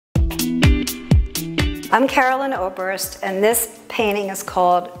I'm Carolyn Oberst, and this painting is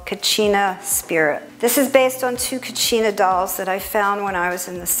called Kachina Spirit. This is based on two Kachina dolls that I found when I was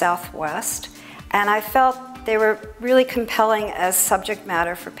in the Southwest, and I felt they were really compelling as subject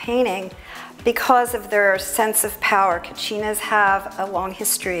matter for painting because of their sense of power. Kachinas have a long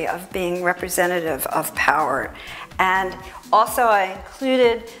history of being representative of power. And also I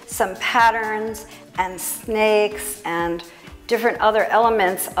included some patterns and snakes and different other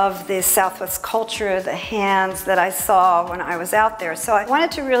elements of the Southwest culture, the hands that I saw when I was out there. So I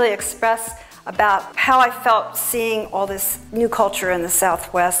wanted to really express about how I felt seeing all this new culture in the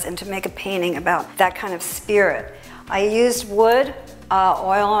Southwest and to make a painting about that kind of spirit. I used wood,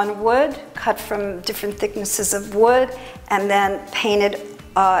 oil on wood, cut from different thicknesses of wood, and then painted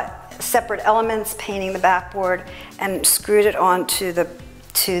separate elements, painting the backboard, and screwed it onto the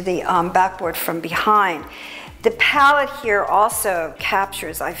backboard from behind. The palette here also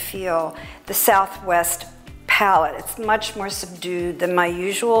captures, I feel, the Southwest palette. It's much more subdued than my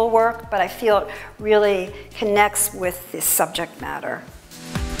usual work, but I feel it really connects with this subject matter.